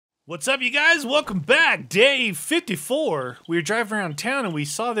What's up, you guys? Welcome back. Day 54. We were driving around town and we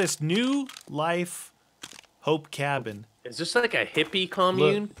saw this new life Hope cabin. Is this like a hippie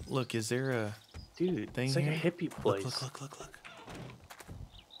commune? Look, is there a Dude, thing it's like here? a hippie place. Look.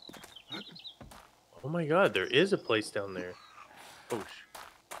 Oh my god, there is a place down there. Oh,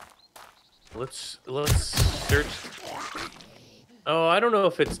 let's search. Oh, I don't know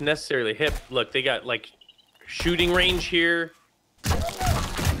if it's necessarily hip. Look, they got like shooting range here.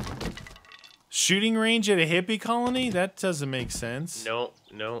 Shooting range at a hippie colony? That doesn't make sense. No.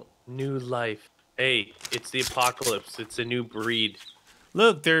 New life. Hey, it's the apocalypse. It's a new breed.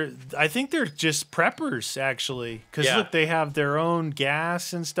 Look, I think they're just preppers, actually. Because look, they have their own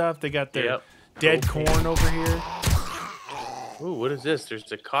gas and stuff. They got their dead corn over here. Ooh, what is this? There's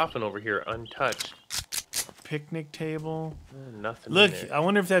a coffin over here, untouched. Picnic table. Nothing. Look, in there. I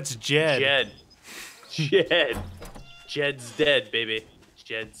wonder if that's Jed. Jed. Jed's dead, baby.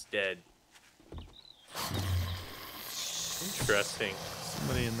 Jed's dead. Interesting.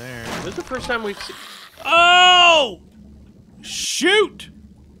 Somebody in there. This is the first time we've seen... Oh! Shoot!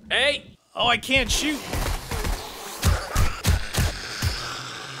 Hey! Oh, I can't shoot.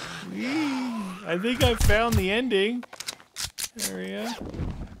 I think I found the ending. Area.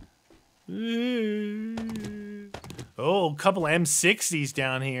 Oh, a couple M60s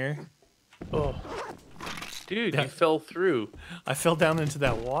down here. Oh. Dude, you fell through. I fell down into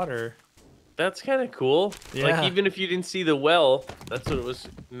that water. That's kind of cool. Yeah. Like, even if you didn't see the well, that's what it was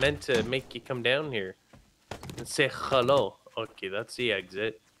meant to make you come down here. And say hello. Okay, that's the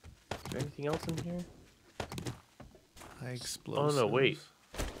exit. Is there anything else in here? High explosives. Oh, no, wait.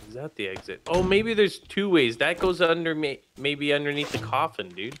 Is that the exit? Oh, maybe there's two ways. That goes under maybe underneath the coffin,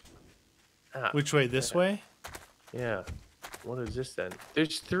 dude. Ah, which way? This way? Yeah. What is this then?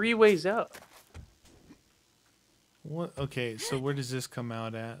 There's three ways out. What? Okay, so where does this come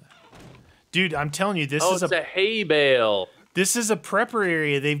out at? Dude, I'm telling you, this is it's a hay bale. This is a prepper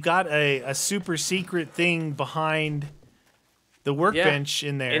area. They've got a super secret thing behind the workbench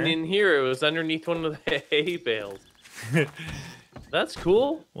in there. And in here, it was underneath one of the hay bales. That's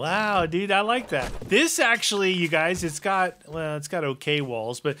cool. Wow, dude, I like that. This actually, you guys, it's got okay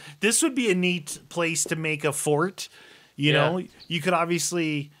walls, but this would be a neat place to make a fort. You know, you could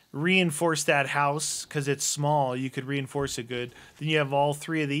obviously reinforce that house because it's small. You could reinforce it good. Then you have all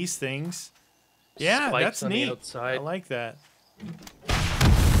three of these things. Yeah, Spikes that's on neat. the outside. I like that.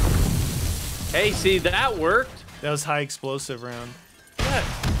 Hey, see, that worked. That was high explosive round. Yeah.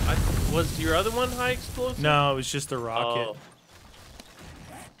 Was your other one high explosive? No, it was just a rocket. Oh.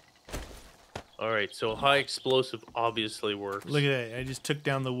 All right, so high explosive obviously works. Look at that. I just took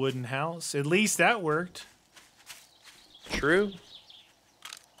down the wooden house. At least that worked. True.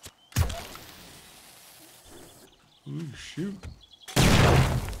 Ooh, shoot.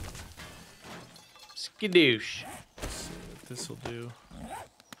 Skadoosh. Let's see what this will do.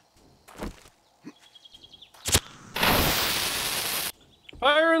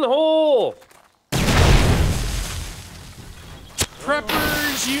 Fire in the hole!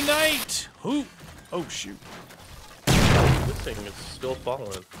 Preppers unite! Ooh. Oh, shoot. This thing is still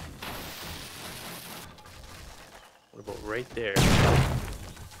falling. What about right there?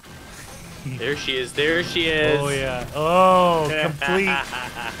 There she is. There she is. Oh, yeah. Oh, complete.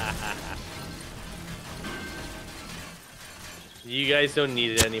 You guys don't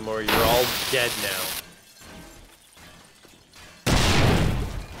need it anymore. You're all dead now.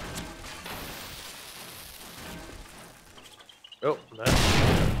 Oh,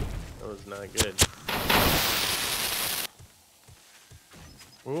 that was not good.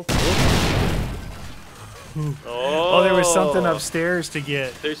 Ooh, ooh. Oh, there was something upstairs to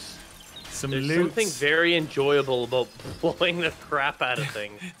get. There's loot. something very enjoyable about blowing the crap out of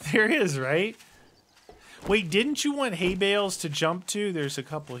things. There is, right? Wait, didn't you want hay bales to jump to? There's a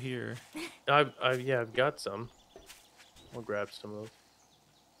couple here. I've got some. I'll grab some of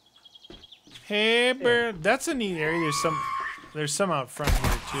those. Hey, bird. That's a neat area. There's some out front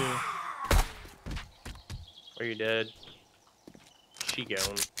here too. Are you dead? She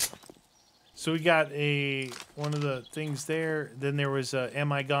gone. So we got one of the things there. Then there was a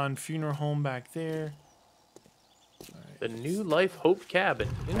Am I Gone funeral home back there. The New Life Hope Cabin.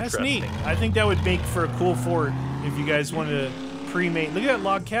 That's neat. I think that would make for a cool fort if you guys wanted to pre-mate. Look at that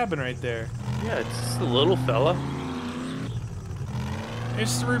log cabin right there. Yeah, it's just a little fella.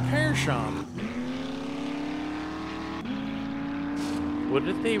 It's the repair shop. What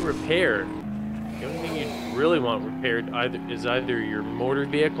did they repair? The only thing you really want repaired is either your motor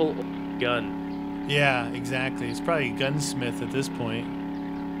vehicle or gun. Yeah, exactly. It's probably a gunsmith at this point. I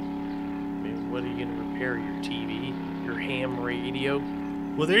mean, what are you gonna repair? Your TV? Your ham radio?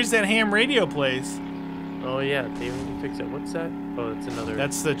 Well, there's that ham radio place. Oh yeah, they can fix it. What's that? Oh, that's another.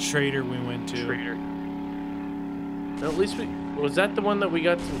 That's the trader we went to. Trader. No, at least was that the one that we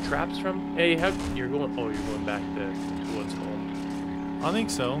got some traps from? Hey, you're going? Oh, you're going back to what's called? I think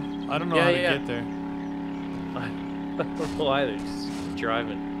so. I don't know how to get there. I don't know either. Just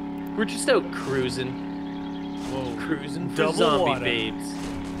driving. We're just out cruising. Whoa! Cruising for Double zombie water. babes.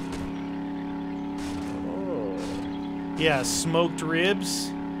 Oh. Yeah, smoked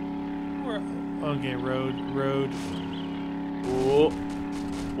ribs. Okay, road. Oh.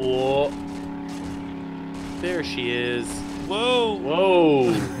 Oh. There she is. Whoa! Whoa!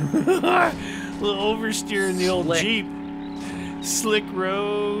 Little oversteer in the old Slick. Jeep. Slick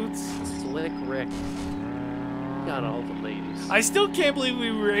roads. Slick Rick. Got all the ladies. I still can't believe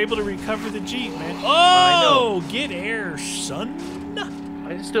we were able to recover the Jeep, man. Oh! I know. Get air, son.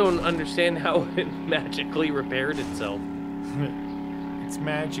 I just don't understand how it magically repaired itself. It's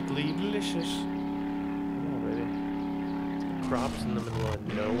magically delicious. Oh, baby. Crops in the middle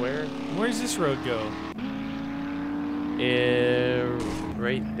of nowhere. Where's this road go?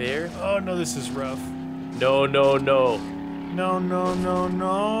 Right there. Oh, no, this is rough. No. No.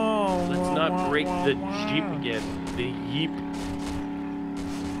 Let's not break the Jeep again. The Yeep.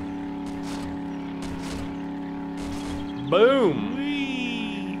 Boom!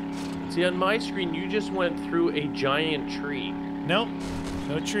 Whee! See, on my screen, you just went through a giant tree. Nope.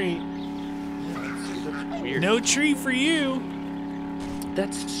 No tree. That's weird. No tree for you.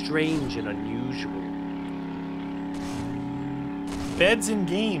 That's strange and unusual. Beds and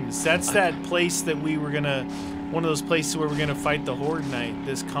games. That's that place that we were gonna... One of those places where we're gonna fight the Horde Knight.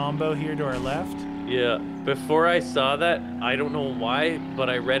 This combo here to our left. Yeah. Before I saw that, I don't know why, but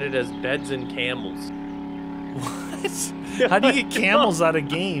I read it as beds and camels. What? How do you get camels out of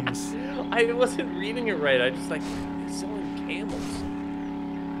games? I wasn't reading it right. I just like, they're selling camels.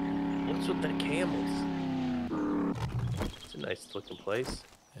 What's with the camels? It's a nice looking place.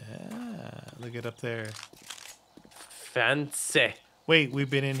 Yeah, look it up there. Fancy. Wait, we've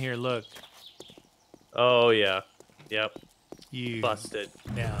been in here. Look. Oh yeah. Yep. You Busted.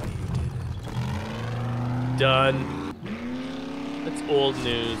 Now you did it. Done. That's old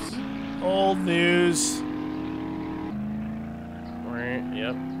news. Old news.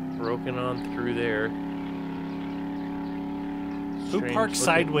 Yep. Broken on through there. Who Strange parks looking-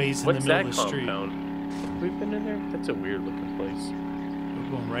 sideways in the What's middle that of the street? compound? Have we been in there? That's a weird looking place. We're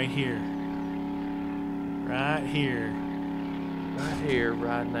going right here. Right here. Right here,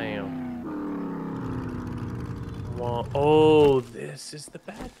 right now. Oh, this is the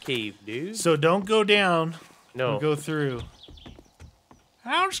Bat Cave, dude. So don't go down. No. We'll go through.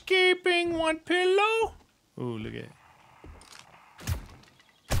 Housekeeping, one pillow. Ooh, look at it.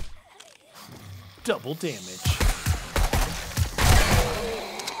 Double damage.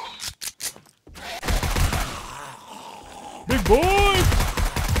 Big boy!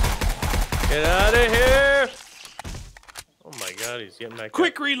 Get out of here! Oh my god, he's getting back.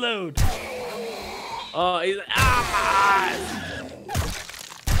 Quick reload! Oh, he's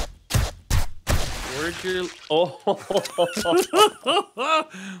Where's your? Oh,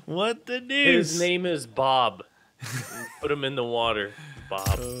 What the news? his name is Bob. Put him in the water,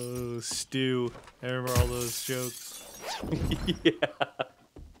 Bob. Oh, Stu. I remember all those jokes. Yeah.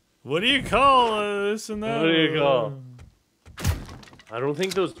 What do you call this and that? What do you call? I don't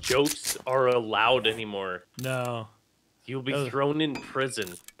think those jokes are allowed anymore. No. You'll be thrown in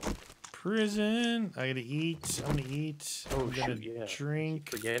prison. Prison. I gotta eat. I'm gonna eat. Oh I'm gonna shoot! Yeah. drink.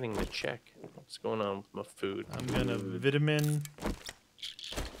 Forgetting to check. What's going on with my food? I'm gonna vitamin.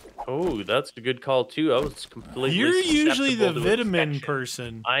 Oh, that's a good call too. I was completely. You're usually the susceptible to vitamin infection.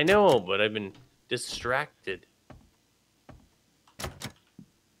 person. I know, but I've been distracted.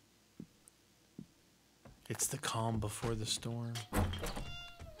 It's the calm before the storm.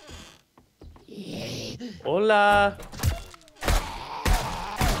 Hola.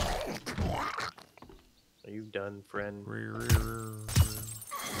 Are you done, friend?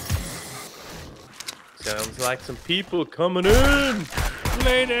 Sounds like some people coming in.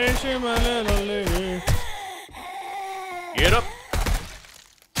 Lady, she my little lady. Get up.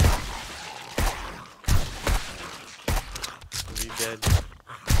 Is he dead?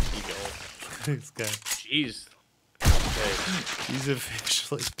 He go. This guy. Jeez. Okay. He's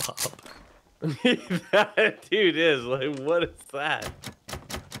officially Bob. That dude is like, what is that?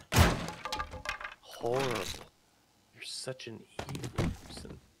 Horrible. You're such an evil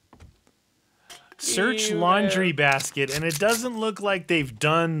person. Search Ew, laundry man. basket, and it doesn't look like they've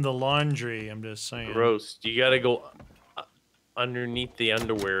done the laundry. I'm just saying. Gross. You gotta go underneath the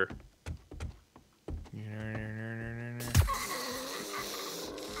underwear.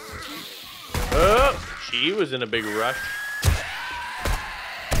 She was in a big rush.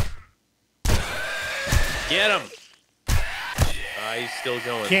 Get him! He's still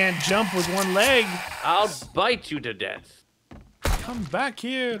going. Can't jump with one leg. I'll bite you to death. Come back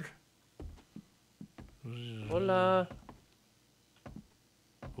here. Hola.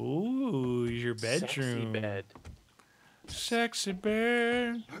 Ooh, your bedroom. Sexy bed. Sexy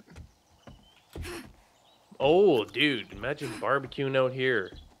bed. Oh, dude, imagine barbecuing out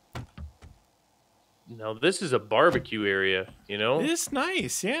here. Now, this is a barbecue area, you know? It's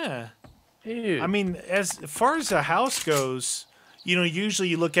nice, yeah. Dude. I mean, as far as a house goes, you know, usually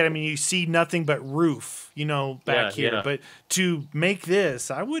you look at them and you see nothing but roof, you know, back here. Yeah. But to make this,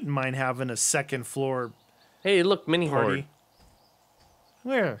 I wouldn't mind having a second floor Hey, look, mini party. horde.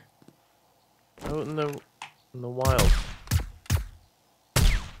 Where? Out in the wild.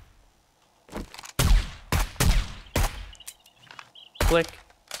 Click.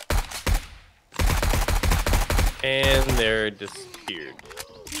 And they're disappeared.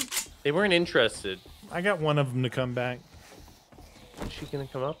 They weren't interested. I got one of them to come back. Is she gonna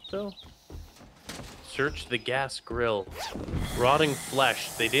come up though? Search the gas grill. Rotting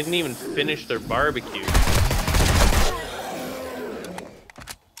flesh. They didn't even finish their barbecue.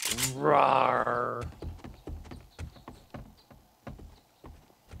 Rawr.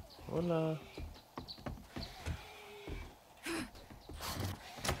 Hola.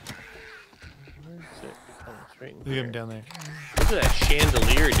 Where is it? Oh, it's right in Look at here. him down there. Look at that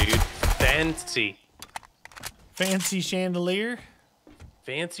chandelier, dude. Fancy. Fancy chandelier.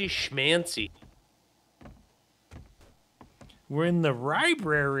 Fancy schmancy. We're in the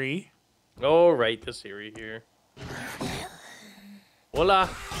library. Oh, right, this area here. Hola.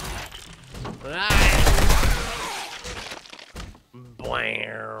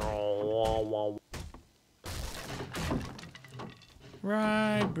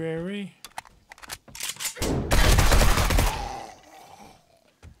 Library.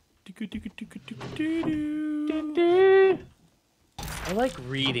 I like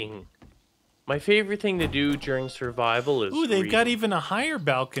reading. My favorite thing to do during survival is Ooh, they've reading. got even a higher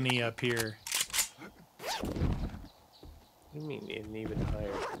balcony up here. What do you mean even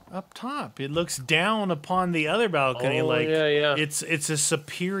higher? Up top. It looks down upon the other balcony. Oh, like yeah. It's a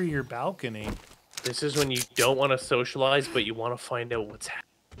superior balcony. This is when you don't want to socialize, but you want to find out what's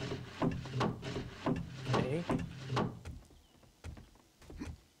happening. Okay.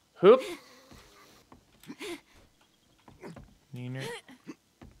 Hoop. Neener.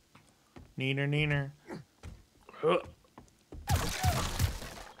 Neener, neener. Hoop.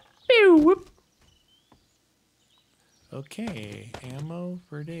 Pew, whoop. Okay, ammo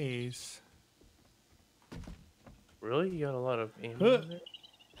for days. Really? You got a lot of ammo Huh. in there?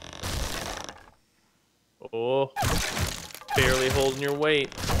 Oh. Barely holding your weight.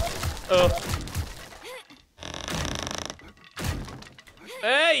 Oh.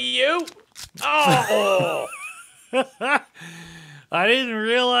 Hey, you! Oh! I didn't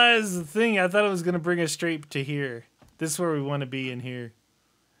realize the thing. I thought it was going to bring us straight to here. This is where we want to be, in here.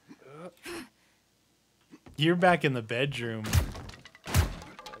 You're back in the bedroom. That's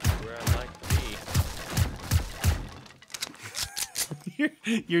where I like to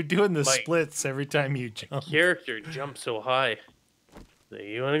be. You're doing the My- splits every time you jump. Character jumps so high. So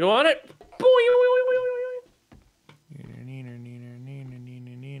you want to go on it? Neener, neener, neener, neener,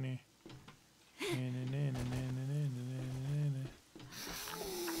 neener, neener. Neener, neener, neener, neener, neener.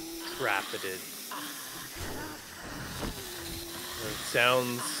 Trappeted. It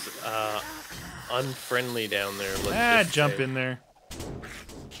sounds unfriendly down there. Let's just Jump say. in there.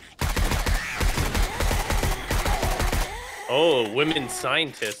 Oh, women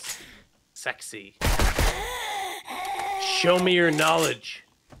scientists. Sexy. Show me your knowledge.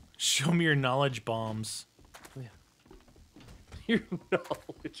 Show me your knowledge bombs. Your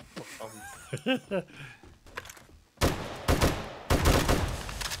knowledge bombs.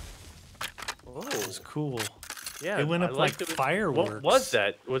 It was cool. Yeah, It went I up liked like it. fireworks. What was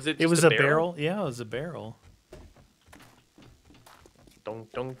that? Was it? It Just was a barrel. Yeah, it was a barrel. Dong,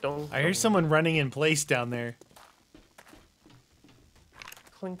 dong, dong. I hear someone running in place down there.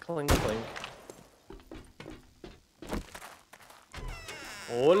 Clink, clink, clink.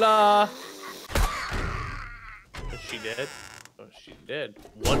 Hola. Is she dead? Oh, she's dead.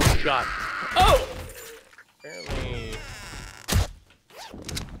 One shot. Oh! Apparently,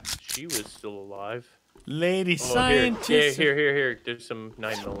 she was still alive. Lady Oh, scientist. here. There's some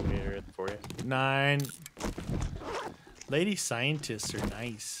 9mm for you. 9. Lady scientists are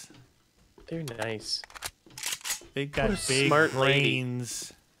nice. They're nice. They've got What a big smart lady.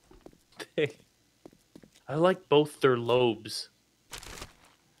 brains. I like both their lobes.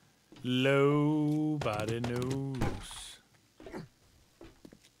 Nobody knows.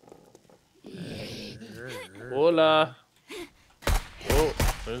 Hola. Oh,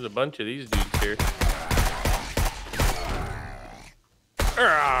 there's a bunch of these dudes here.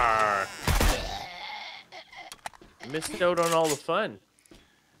 Arrgh. Missed out on all the fun.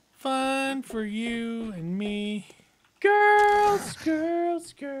 Fun for you and me. Girls,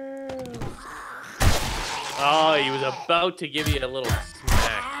 girls, girls. Oh, he was about to give you a little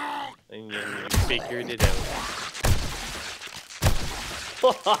smack. And you figured it out.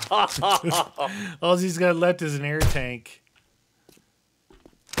 All he's got left is an air tank.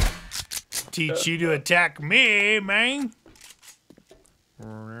 Teach you to attack me, man.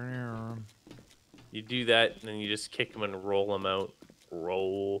 You do that, and then you just kick them and roll them out.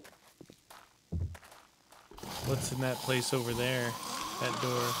 Roll. What's in that place over there? That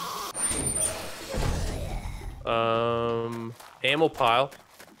door. Ammo pile.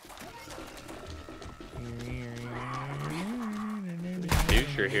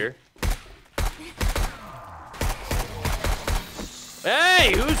 Doucher here.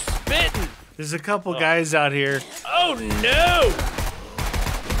 Hey, who's spitting? There's a couple guys out here. Oh no!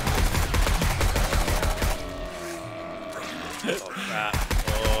 Oh crap!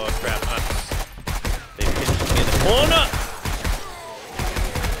 Oh crap! They pitched me in the corner.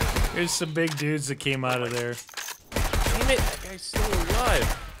 There's some big dudes that came out of there. Damn it! That guy's still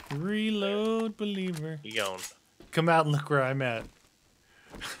alive. Reload, believer. You going? Come out and look where I'm at.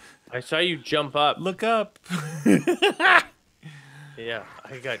 I saw you jump up. Look up. Yeah,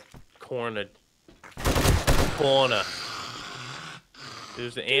 I got cornered. Corner.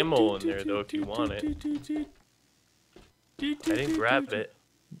 There's ammo in there though if you want it. I didn't grab it.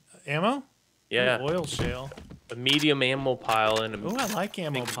 Ammo? Yeah. Ooh, oil shale. A medium ammo pile and a Oh, I like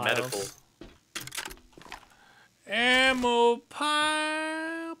ammo big piles. medical. Ammo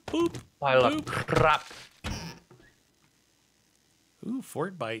pile. Boop. Pile boop. of crap. Ooh,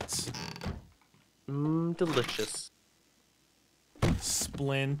 fort bites. Delicious.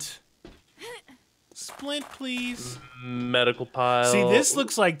 Splint. Splint, please. Medical pile. See, this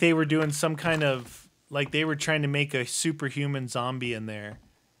looks like they were doing some kind of, like they were trying to make a superhuman zombie in there.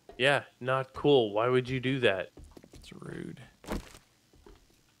 Yeah, not cool. Why would you do that? It's rude.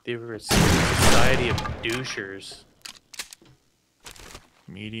 They were a society of douchers.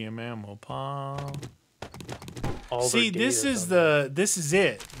 Medium ammo pile. All See, their this data's is on this is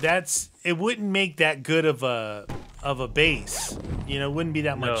it. It wouldn't make that good of a base. You know, it wouldn't be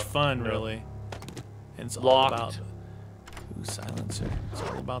that much fun, really. And it's all Locked. about silencer. It's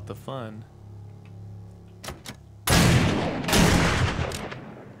all about the fun.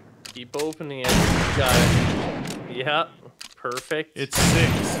 Keep opening it. Got it. Yeah, perfect. It's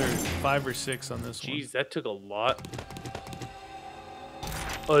 6 or 5 or 6 on this Jeez, that took a lot.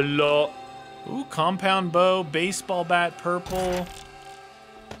 A lot. one. Ooh, compound bow, baseball bat, purple.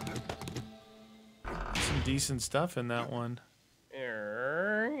 Some decent stuff in that one.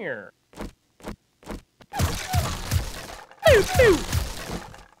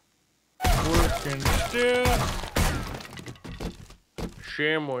 Working still.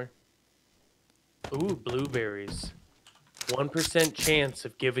 Shamrock. Ooh, blueberries. 1% chance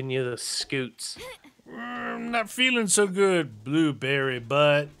of giving you the scoots. I'm not feeling so good, blueberry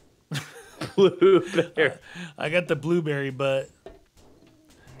butt. Blueberry. I got the blueberry butt.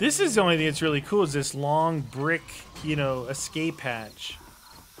 This is the only thing that's really cool is this long brick, you know, escape hatch.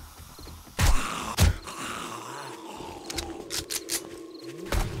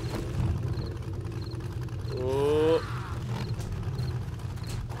 Oh.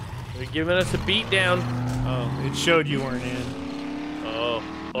 They're giving us a beat down. Oh, it showed you weren't in.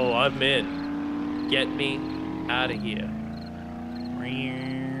 Oh, I'm in. Get me out of here.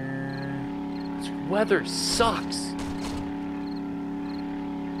 This weather sucks.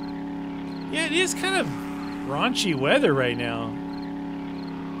 Yeah, it is kind of raunchy weather right now.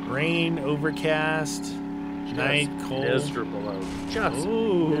 Rain, overcast, night, cold. Miserable out. Just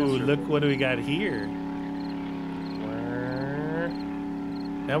Ooh, miserable. look what do we got here.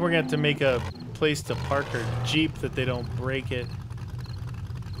 Now we're going to have to make a place to park our Jeep that they don't break it.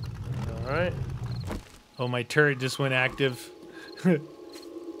 Alright. Oh, my turret just went active.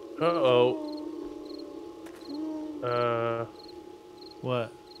 Uh-oh.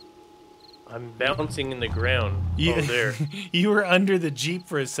 What? I'm bouncing in the ground. You, Oh, there. You were under the Jeep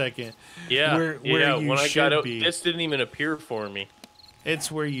for a second. Yeah, Where yeah. you When I should got out, be. this didn't even appear for me.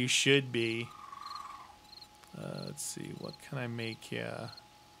 It's where you should be. Let's see. What can I make? Yeah.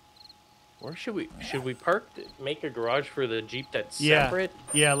 Where should we park? Make a garage for the Jeep that's Yeah. separate?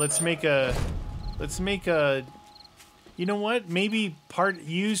 Yeah. Let's make a You know what? Maybe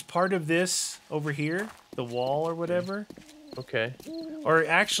use part of this over here, the wall or whatever. Okay. Or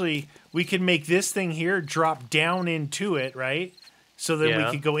actually, we could make this thing here drop down into it, right? So then we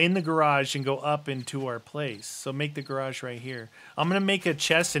could go in the garage and go up into our place. So make the garage right here. I'm going to make a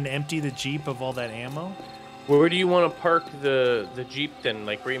chest and empty the Jeep of all that ammo. Where do you want to park the Jeep then?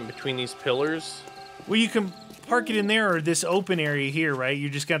 Like right in between these pillars? Well, you can park it in there or this open area here, right?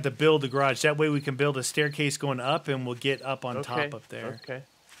 You just got to build the garage. That way we can build a staircase going up and we'll get up on top up there. Okay.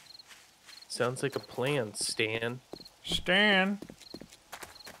 Sounds like a plan, Stan. Stan,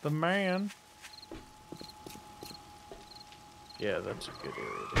 the man. Yeah, that's a good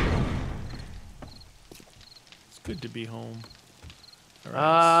area. It's good to be home. Right.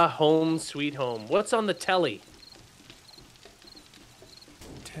 Ah, home sweet home. What's on the telly?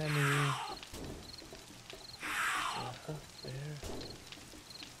 There.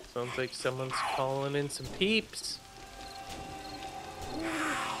 Sounds like someone's calling in some peeps.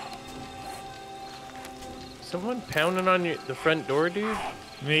 Someone pounding on the front door, dude?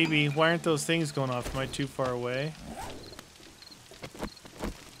 Maybe. Why aren't those things going off? Am I too far away?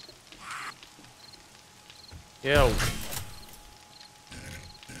 Yeah.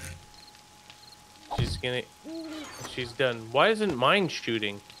 She's done. Why isn't mine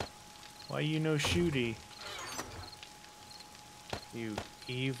shooting? Why you no shooty? You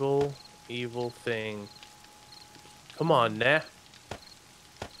evil, evil thing. Come on, nah.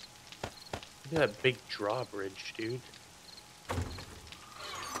 Look at that big drawbridge, dude.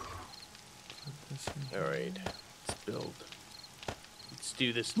 Alright, let's build. Let's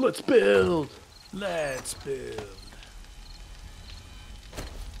do this. Let's build! Let's build.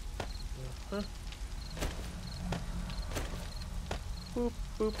 Uh-huh. Boop,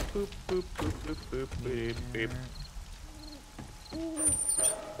 boop, boop, boop, boop, boop, boop, boop, boop.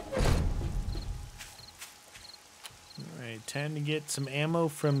 Alright, time to get some ammo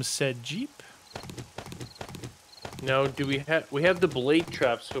from said Jeep. Now, do we have the blade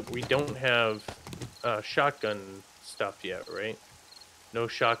traps, but we don't have shotgun stuff yet, right? No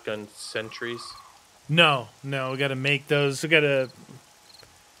shotgun sentries? No, we gotta make those. We gotta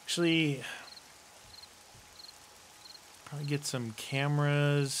actually probably get some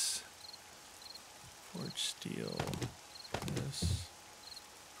cameras. Forged steel. This.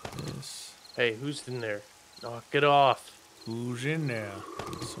 Hey, who's in there? Knock it off. Who's in there?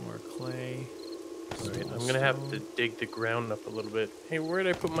 Some more clay. Alright, I'm gonna have to dig the ground up a little bit. Hey, where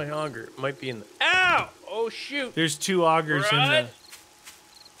did I put my auger? It might be in the... Ow! Oh, shoot! There's 2 augers in the...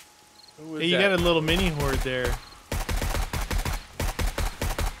 Hey, you got a little mini horde there.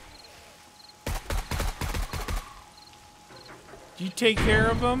 Do you take care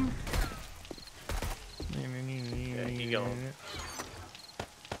of them? Yeah, he going.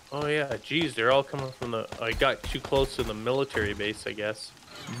 Oh yeah, geez, they're all coming from the... I got too close to the military base, I guess.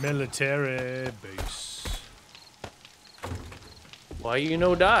 Military base. Why you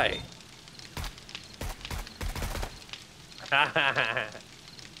no die?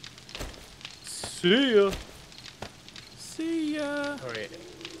 See ya. See ya. Alright,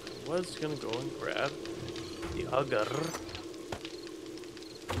 I was gonna go and grab the auger.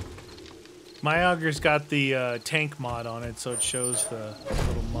 My auger's got the tank mod on it, so it shows the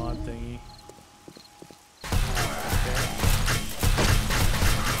little mod thingy. Okay.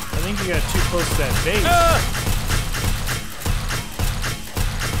 I think you got too close to that base. Ah!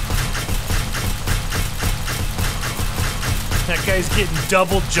 That guy's getting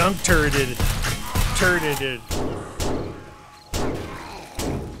double junk turreted. There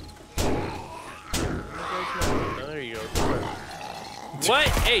you go. What?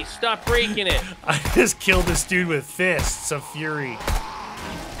 Hey, stop breaking it. I just killed this dude with fists of fury.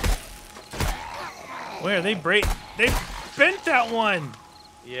 Where they bent that one.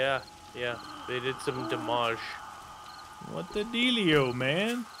 Yeah, they did some damage. What the dealio,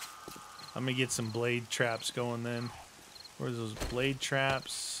 man? I'm gonna get some blade traps going then. Where's those blade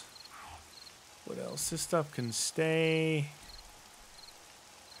traps? What else? This stuff can stay.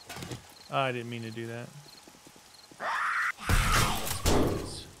 Oh, I didn't mean to do that.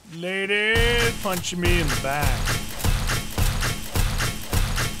 Lady, punching me in the back.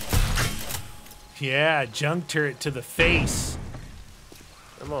 Yeah, junk turret to the face.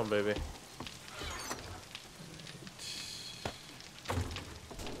 Come on, baby.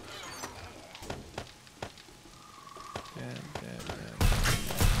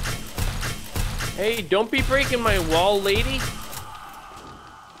 Hey, don't be breaking my wall, lady.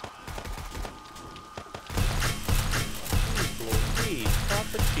 Please, stop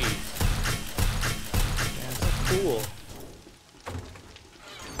the cheese. That's cool.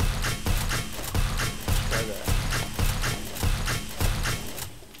 Try that.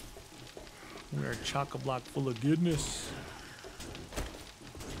 We are chock-a-block full of goodness.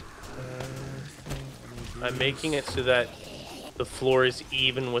 I'm making it so that the floor is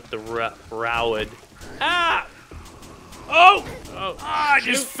even with the road. Ah! Oh! Oh! Ah, I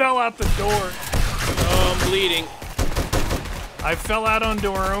just fell out the door. Oh, I'm bleeding. I fell out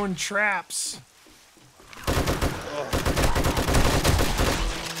onto our own traps.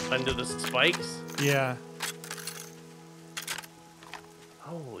 Under the spikes? Yeah.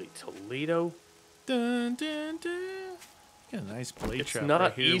 Holy Toledo. Dun, dun, dun. Got a nice blade It's trap not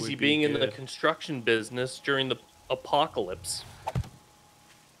right here easy would be being in the good. construction business during the apocalypse.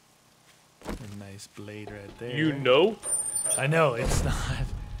 A nice blade right there. You know? I know, it's not.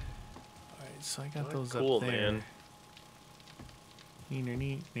 Alright, so I got Not those cool, up there. man.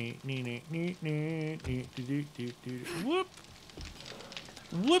 Whoop!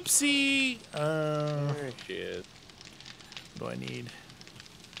 Whoopsie! There she is. What do I need?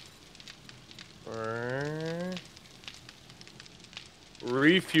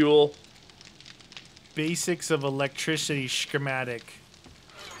 Refuel. Basics of electricity schematic.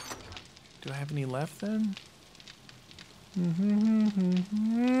 Do I have any left then?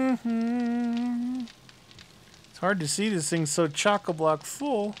 It's hard to see, this thing's so chock-a-block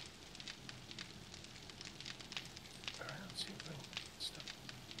full.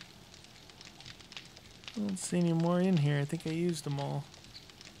 I don't see any more in here. I think I used them all.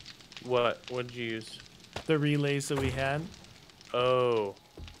 What'd you use? The relays that we had. Oh.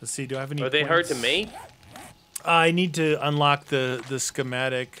 Let's see, do I have any Are they hard to points? make? I need to unlock the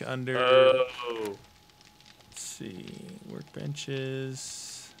schematic under... Oh. Let's see,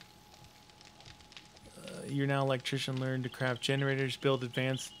 workbenches. You're now electrician. Learn to craft generators, build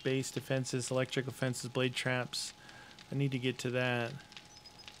advanced base defenses, electrical fences, blade traps. I need to get to that.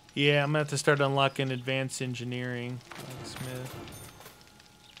 Yeah, I'm gonna have to start unlocking advanced engineering. Smith.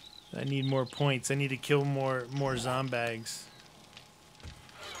 I need more points. I need to kill more zombags.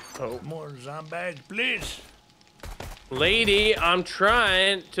 Oh. More zombags, please. Lady, I'm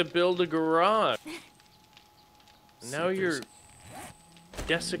trying to build a garage. Now you're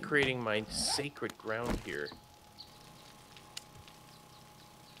desecrating my sacred ground here.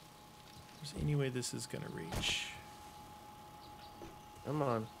 There's any way this is gonna reach? Come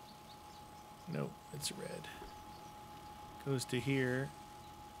on. Nope, it's red. Goes to here.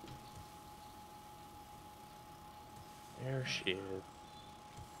 There she is.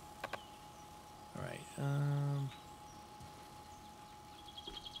 All right.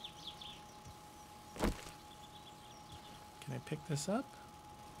 Can I pick this up?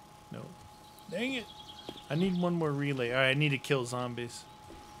 No. Dang it! I need one more relay. All right, I need to kill zombies.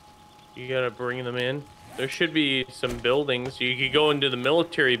 You gotta bring them in. There should be some buildings. You could go into the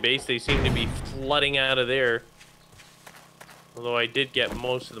military base. They seem to be flooding out of there. Although I did get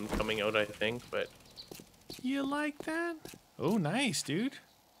most of them coming out, I think, but... You like that? Oh, nice, dude.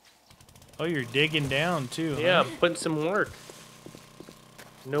 Oh, you're digging down, too, huh? Yeah, I'm putting some work.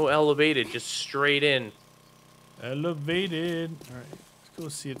 No elevated, just straight in. Elevated. All right, let's go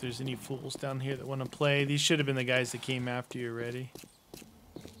see if there's any fools down here that want to play. These should have been the guys that came after you already.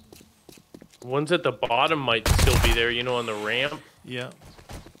 Ones at the bottom might still be there, you know, on the ramp. Yeah.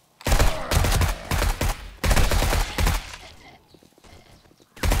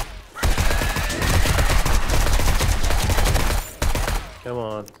 Come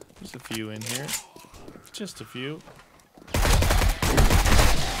on. There's a few in here. Just a few.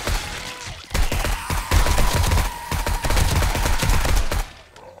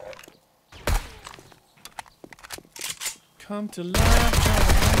 Come to life.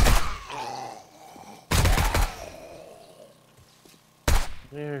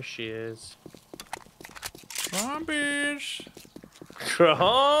 There she is. Zombies.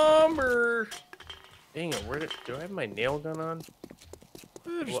 Tromber. Dang it, do I have my nail gun on?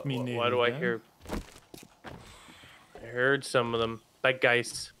 There's me Why do I nail gun. hear... I heard some of them. Bad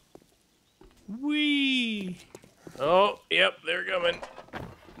guys. Wee. Oh, yep, they're coming.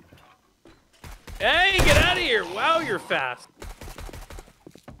 Hey, get out of here! Wow, you're fast.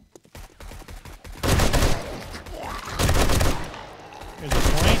 There's a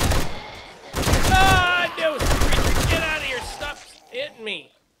point. Ah, no! Get out of here! Stop hitting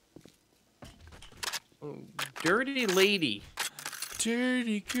me! Dirty lady.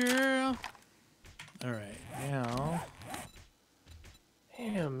 Dirty girl. All right, now.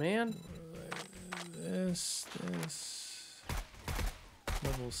 Damn, man. This.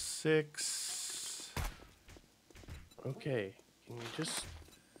 Level 6. Okay, can you just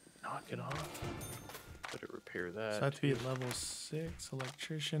knock it off? Better repair that. So I have to be at level 6.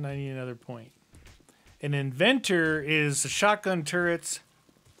 Electrician. I need another point. An inventor is shotgun turrets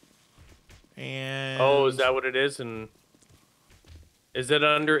And Oh, is that what it is? And is it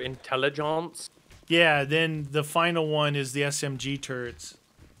under intelligence? yeah, then the final one is the SMG turrets.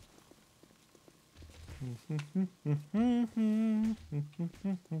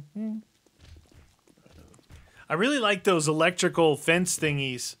 I really like those electrical fence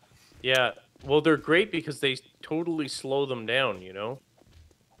thingies. Yeah. Well, they're great because they totally slow them down, you know?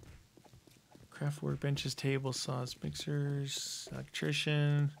 Craft workbenches, table saws, mixers,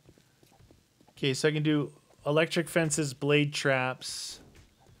 electrician. Okay, so I can do electric fences, blade traps.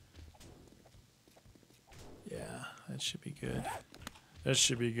 Yeah, that should be good. That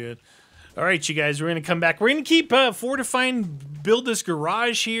should be good. All right, you guys, we're going to come back. We're going to keep fortifying, build this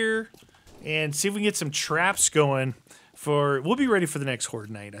garage here, and see if we can get some traps going. We'll be ready for the next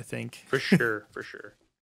Horde night, I think. For sure, for sure.